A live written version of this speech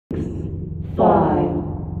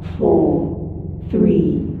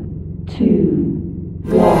3, 2,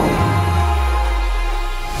 1.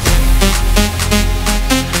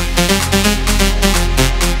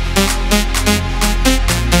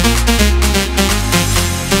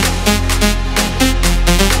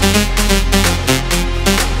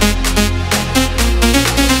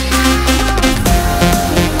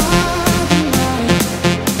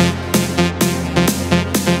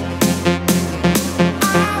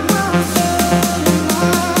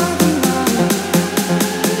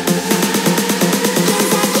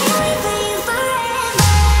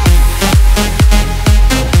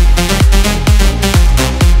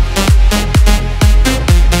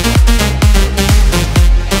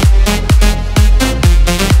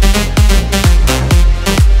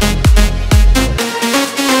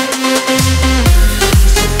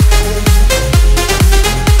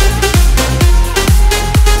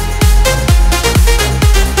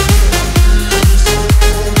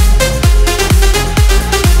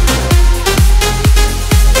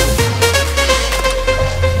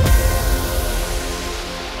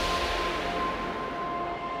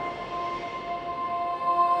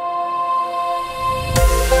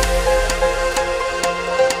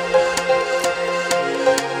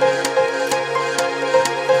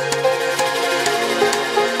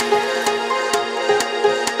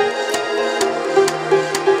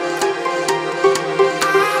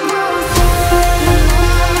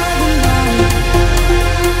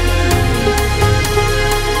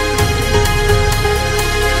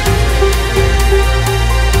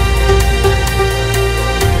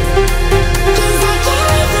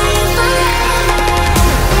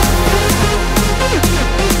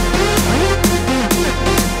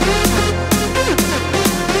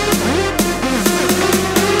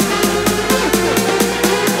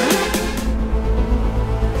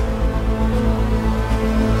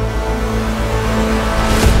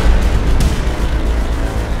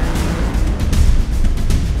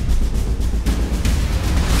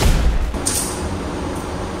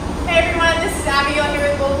 Here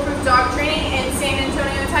with Bulletproof Dog Training in San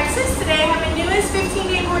Antonio, Texas. Today I have my newest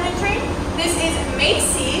 15-day board and train. This is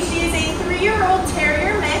Macie. She is a 3-year-old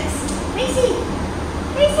Terrier mix. Macie!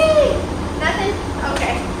 Macie! Nothing?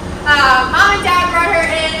 Okay. Mom and Dad brought her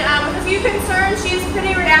in with a few concerns. She is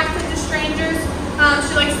pretty reactive to strangers.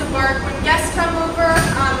 She likes to bark when guests come over,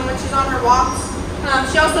 when she's on her walks.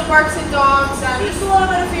 She also barks at dogs. Just a little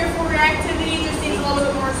bit of fearful reactivity, just needs a little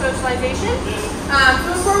bit more socialization.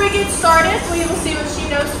 So before we get started, we will see what she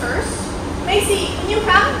knows first. Macie, can you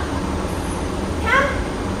come? Come?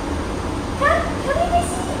 Come? Come here,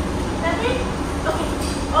 Macie. Nothing? Okay.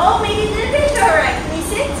 Oh, maybe a little bit. Alright, can you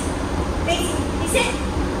sit? Macie, can you sit?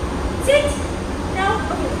 Sit? No?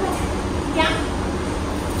 Okay, good. Down?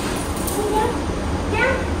 Down?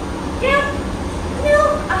 Down? Down? No?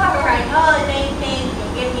 Alright. Oh, thank you.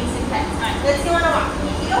 Give me some pets. Alright, let's go on a walk.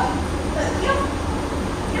 Can you go? Go.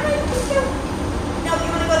 Come on, let's go. No, you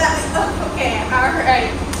want to go that way? Oh, okay, alright.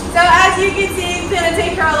 So as you can see, it's going to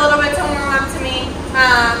take her a little bit to warm up to me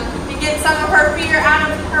to get some of her fear out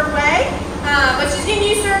of her way. But she's getting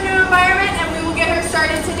used to her new environment, and we will get her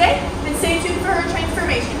started today. And stay tuned for her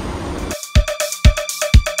transformation.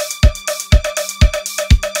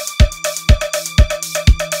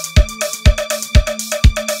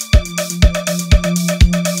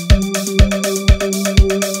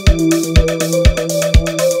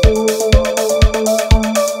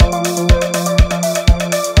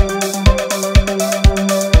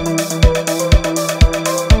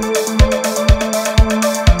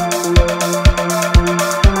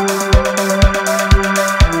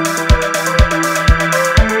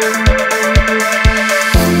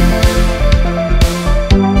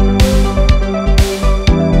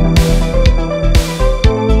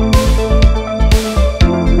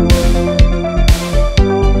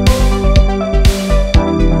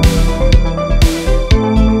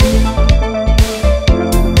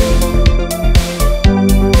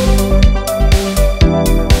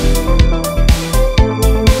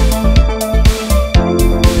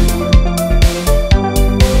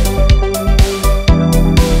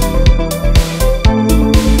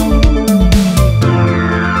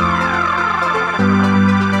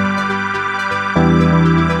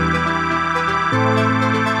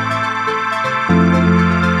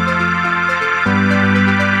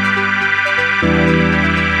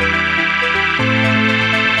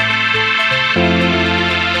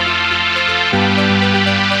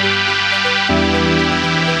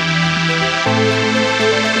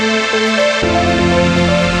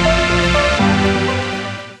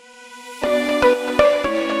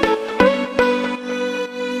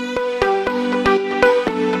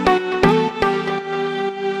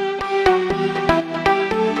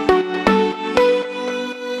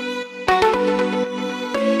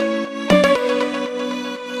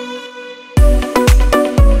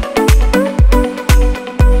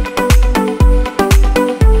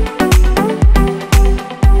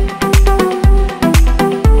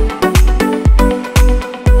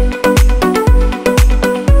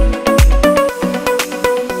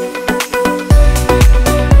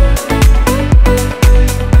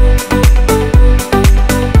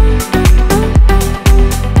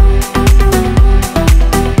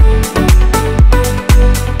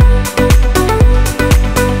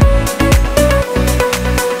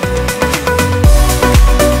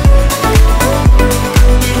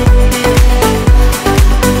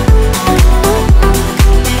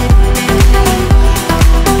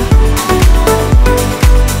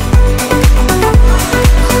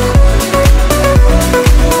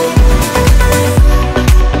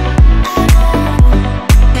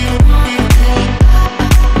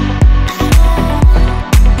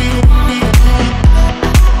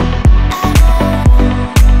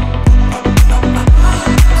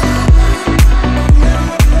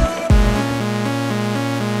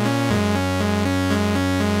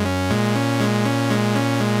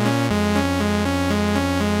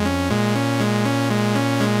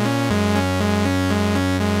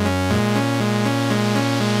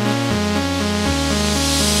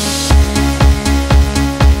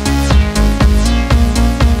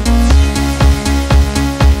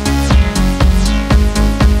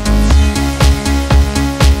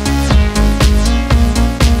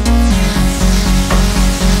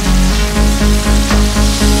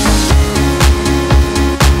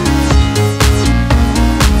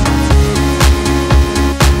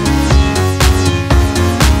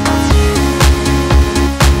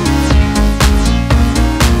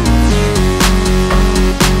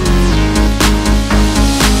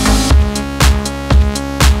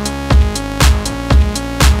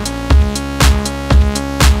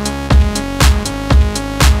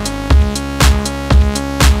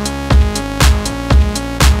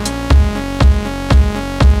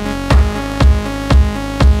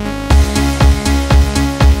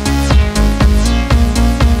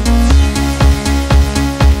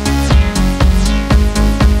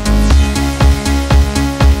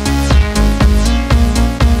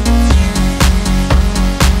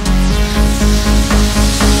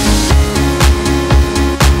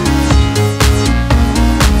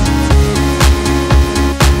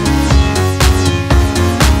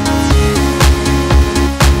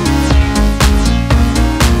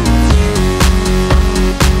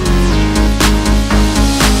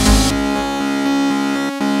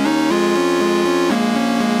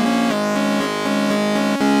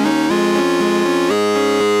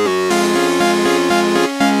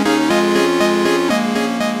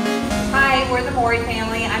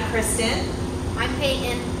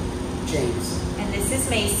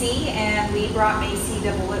 Macie, and we brought Macie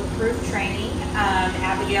to Bulletproof Training.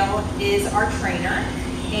 Abigail is our trainer,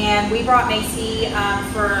 and we brought Macie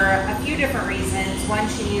for a few different reasons. One,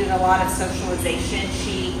 she needed a lot of socialization.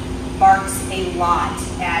 She barks a lot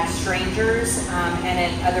at strangers and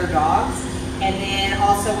at other dogs. And then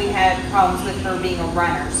also we had problems with her being a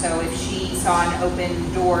runner. So if she saw an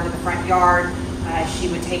open door to the front yard, she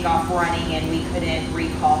would take off running and we couldn't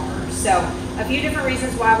recall her. So a few different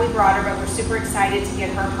reasons why we brought her, but we're super excited to get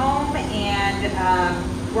her home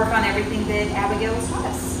and work on everything that Abigail has taught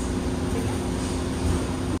us.